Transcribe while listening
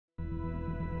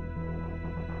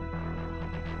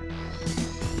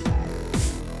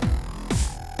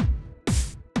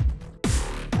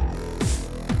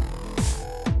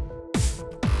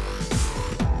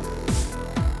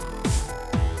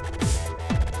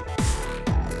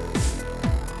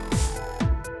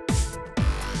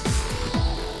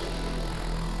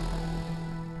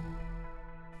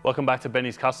Welcome back to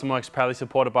Benny's Custom Works, proudly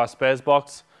supported by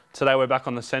Sparesbox. Today we're back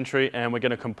on the Sentry and we're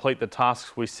going to complete the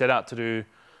tasks we set out to do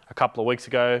a couple of weeks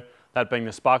ago, that being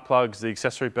the spark plugs, the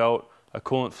accessory belt, a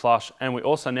coolant flush, and we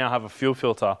also now have a fuel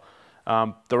filter.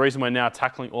 The reason we're now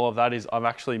tackling all of that is I've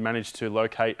actually managed to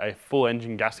locate a full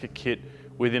engine gasket kit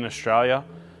within Australia.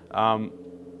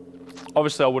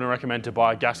 Obviously I wouldn't recommend to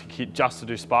buy a gasket kit just to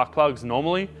do spark plugs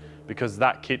normally, because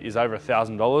that kit is over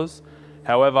 $1,000.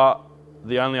 However,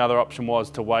 the only other option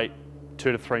was to wait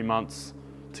 2 to 3 months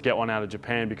to get one out of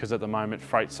Japan, because at the moment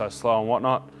freight's so slow and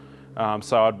whatnot.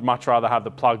 So I'd much rather have the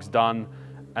plugs done,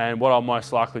 and what I'll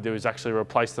most likely do is actually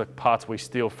replace the parts we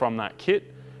steal from that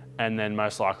kit and then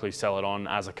most likely sell it on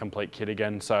as a complete kit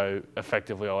again. So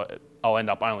effectively I'll end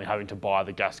up only having to buy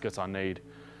the gaskets I need.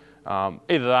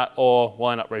 Either that or we'll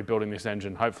end up rebuilding this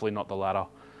engine, hopefully not the latter.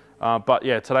 But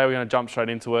yeah, today we're going to jump straight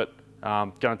into it.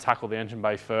 Going to tackle the engine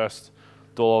bay first,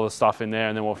 do all the stuff in there,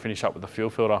 and then we'll finish up with the fuel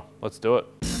filter. Let's do it.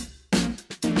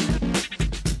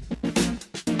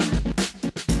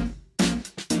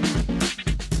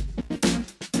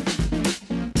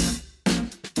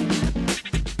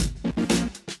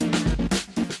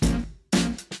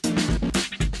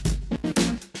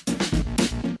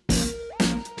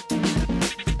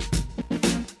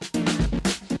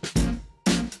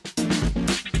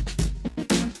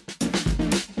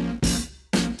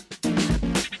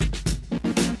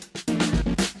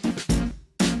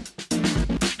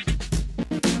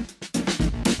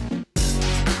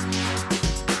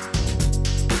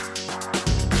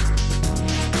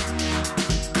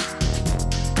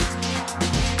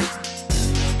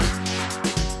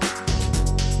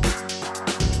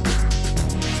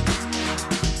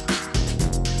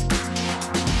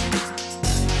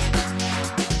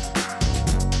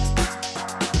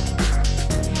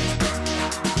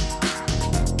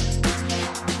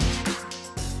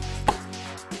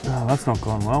 That's not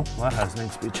gone well. That has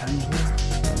needs to be changed now.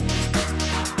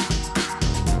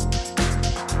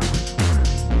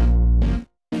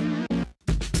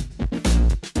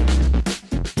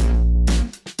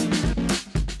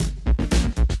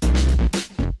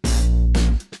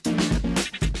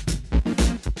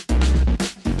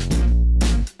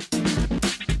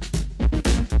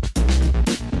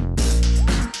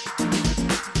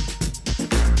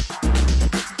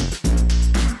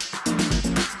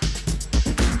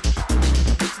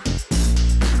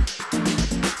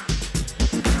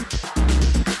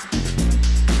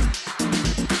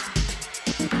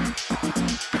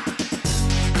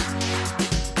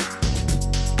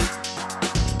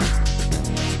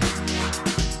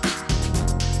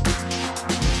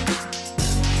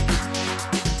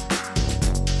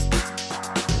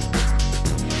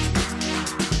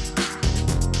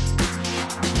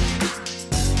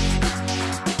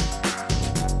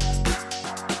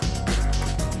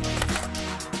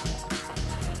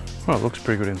 Well, it looks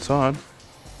pretty good inside,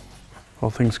 all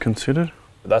things considered.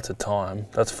 That's a time,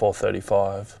 that's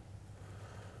 4:35.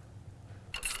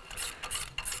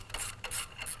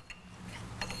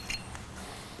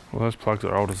 Well, those plugs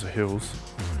are old as the hills.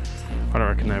 I don't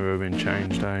reckon they've ever been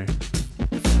changed, eh?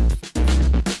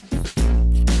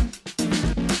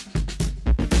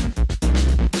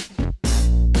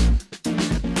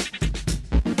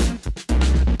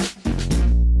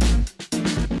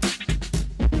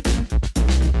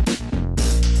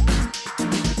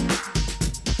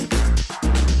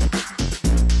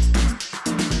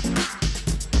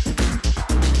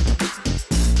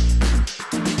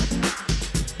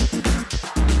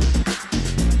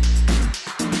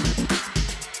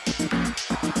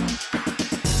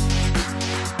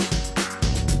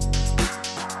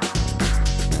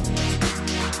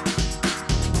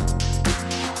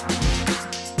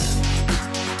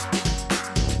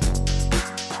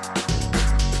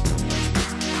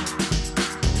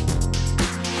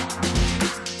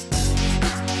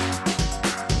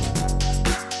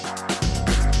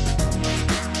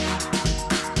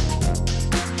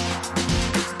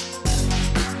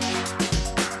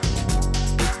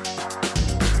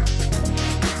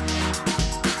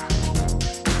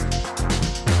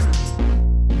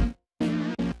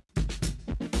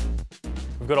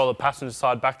 We've got all the passenger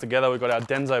side back together. We've got our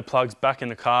Denso plugs back in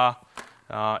the car.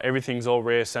 Everything's all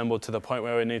reassembled to the point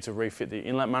where we need to refit the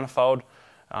inlet manifold.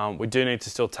 We do need to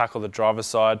still tackle the driver's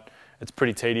side. It's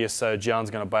pretty tedious, so Gian's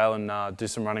going to bail and do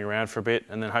some running around for a bit,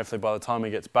 and then hopefully by the time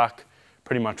he gets back,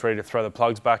 pretty much ready to throw the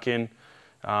plugs back in.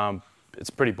 It's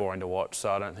pretty boring to watch,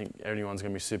 so I don't think anyone's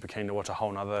going to be super keen to watch a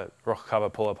whole nother rocker cover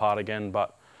pull apart again,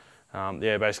 but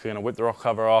yeah, basically going to whip the rocker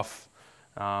cover off,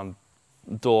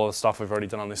 do all the stuff we've already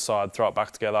done on this side, throw it back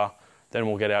together, then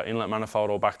we'll get our inlet manifold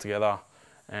all back together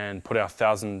and put our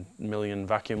 1,000 million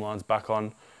vacuum lines back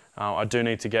on. I do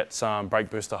need to get some brake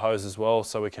booster hose as well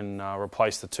so we can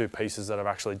replace the 2 pieces that have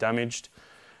actually damaged.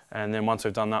 And then once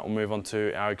we've done that, we'll move on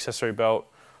to our accessory belt,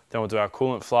 then we'll do our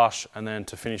coolant flush, and then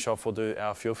to finish off, we'll do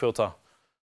our fuel filter.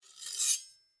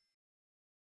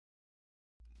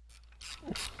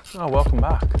 Oh, welcome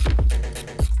back.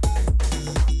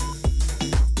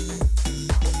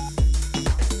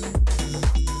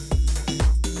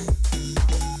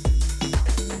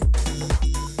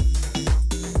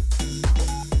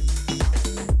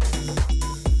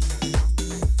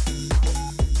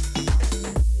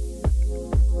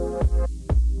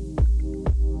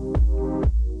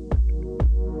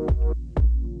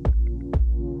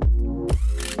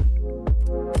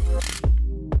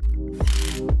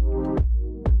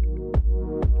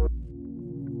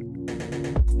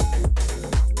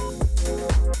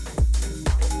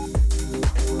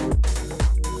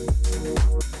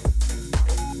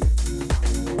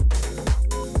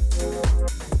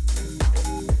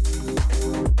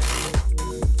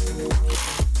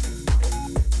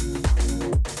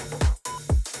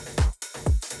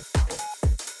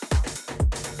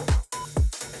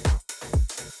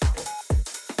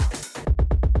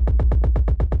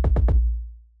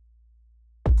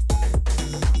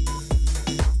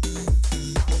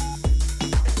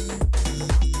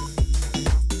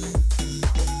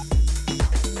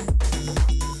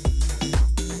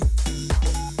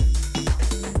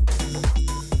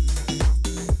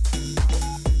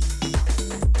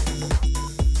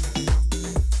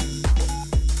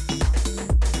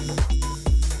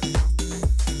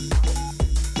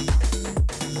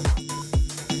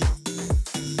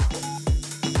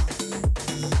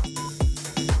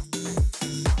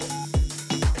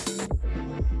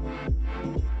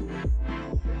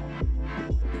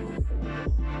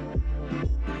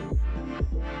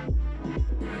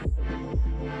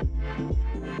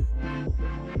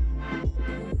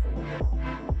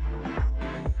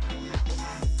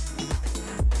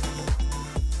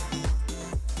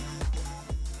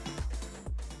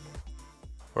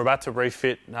 We're about to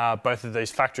refit both of these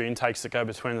factory intakes that go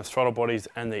between the throttle bodies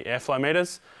and the airflow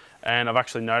meters. And I've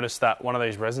actually noticed that one of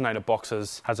these resonator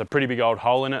boxes has a pretty big old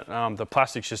hole in it. The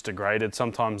plastic's just degraded.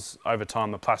 Sometimes over time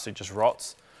the plastic just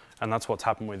rots, and that's what's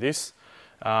happened with this.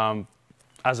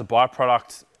 As a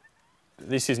byproduct,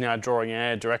 this is now drawing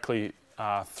air directly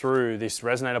through this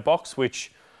resonator box,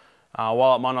 which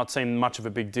while it might not seem much of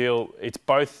a big deal, it's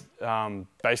both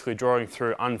basically drawing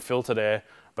through unfiltered air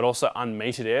but also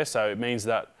unmetered air, so it means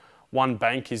that one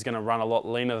bank is going to run a lot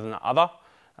leaner than the other.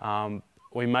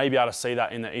 We may be able to see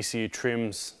that in the ECU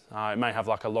trims. It may have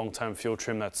like a long-term fuel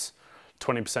trim that's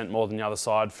 20% more than the other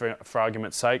side for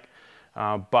argument's sake.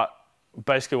 But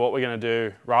basically what we're going to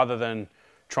do, rather than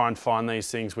try and find these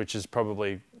things, which is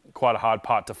probably quite a hard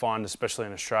part to find, especially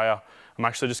in Australia, I'm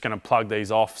actually just going to plug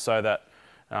these off so that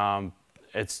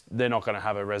they're not going to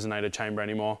have a resonator chamber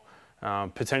anymore.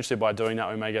 Potentially by doing that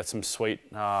we may get some sweet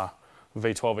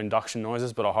V12 induction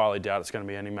noises, but I highly doubt it's going to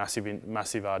be any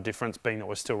massive difference, being that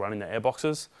we're still running the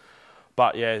airboxes.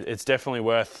 But yeah, it's definitely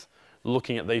worth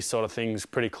looking at these sort of things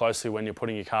pretty closely when you're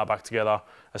putting your car back together,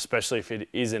 especially if it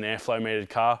is an airflow metered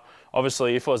car.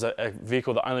 Obviously, if it was a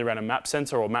vehicle that only ran a map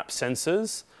sensor or map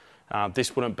sensors,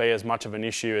 this wouldn't be as much of an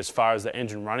issue as far as the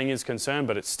engine running is concerned,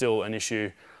 but it's still an issue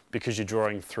because you're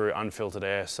drawing through unfiltered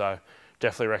air. So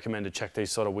definitely recommend to check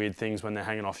these sort of weird things when they're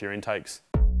hanging off your intakes.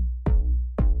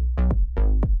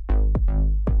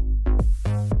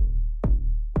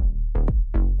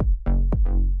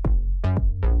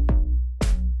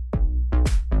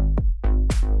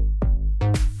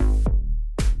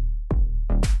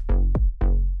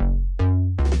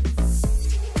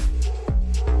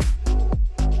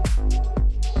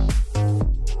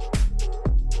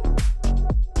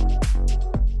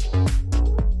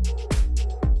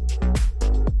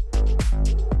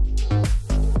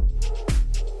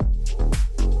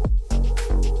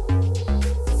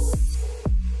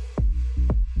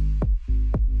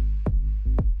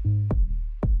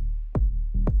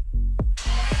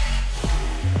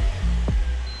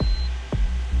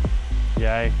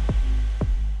 Yay.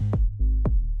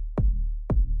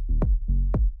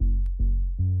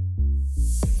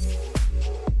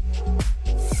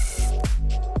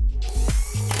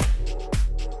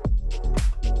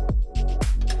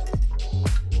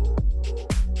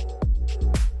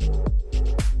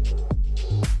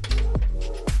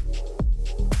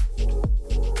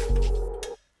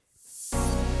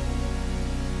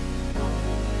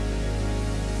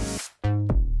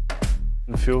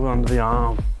 The fuel under the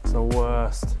arm. The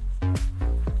worst.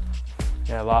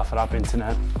 Yeah, laugh it up,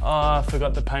 internet. Oh, I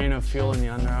forgot the pain of fuel in the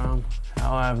underarm.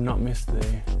 How I have not missed the...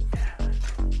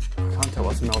 I can't tell tell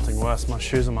what's melting worse, my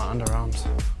shoes or my underarms.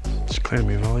 Just clean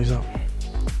my volleys up.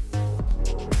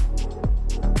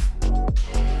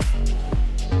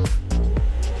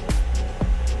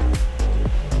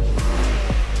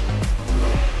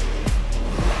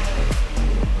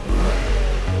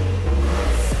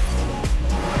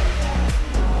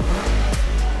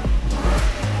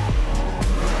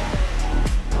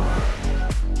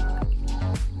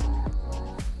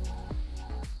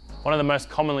 One of the most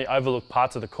commonly overlooked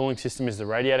parts of the cooling system is the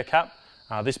radiator cap.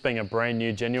 This being a brand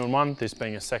new, genuine one, this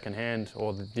being a second hand,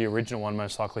 or the original one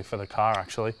most likely for the car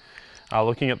actually.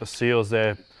 Looking at the seals,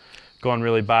 they're gone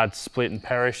really bad, split and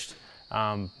perished.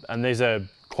 And these are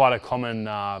quite a common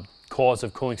cause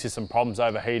of cooling system problems,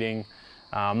 overheating,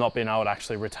 not being able to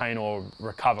actually retain or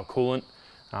recover coolant.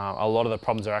 A lot of the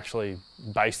problems are actually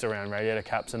based around radiator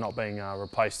caps and not being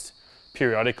replaced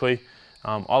periodically.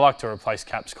 I like to replace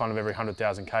caps kind of every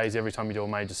 100,000 Ks. Every time you do a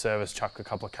major service, chuck a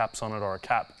couple of caps on it or a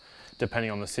cap, depending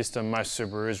on the system. Most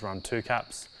Subarus run 2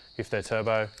 caps if they're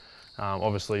turbo.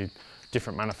 Obviously,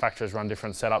 different manufacturers run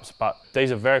different setups, but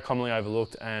these are very commonly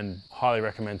overlooked and highly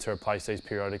recommend to replace these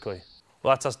periodically.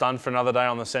 Well, that's us done for another day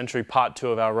on the Century, part 2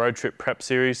 of our road trip prep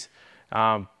series.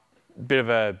 Bit of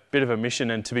a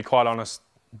mission, and to be quite honest,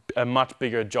 a much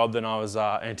bigger job than I was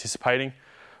anticipating,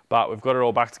 but we've got it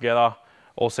all back together.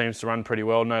 All seems to run pretty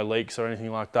well, no leaks or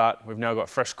anything like that. We've now got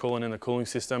fresh coolant in the cooling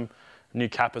system, new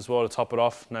cap as well to top it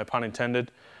off, no pun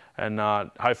intended, and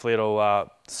hopefully it'll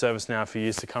serve us now for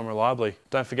years to come reliably.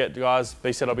 Don't forget guys,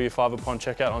 BCW5 upon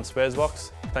checkout on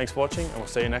Sparesbox. Thanks for watching and we'll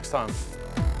see you next time.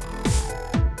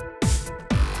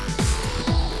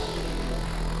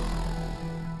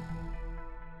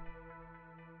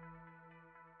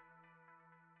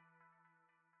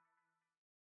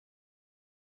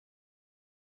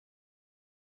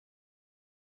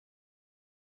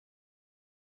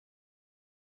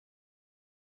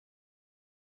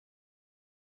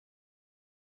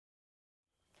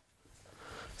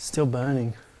 Still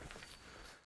burning.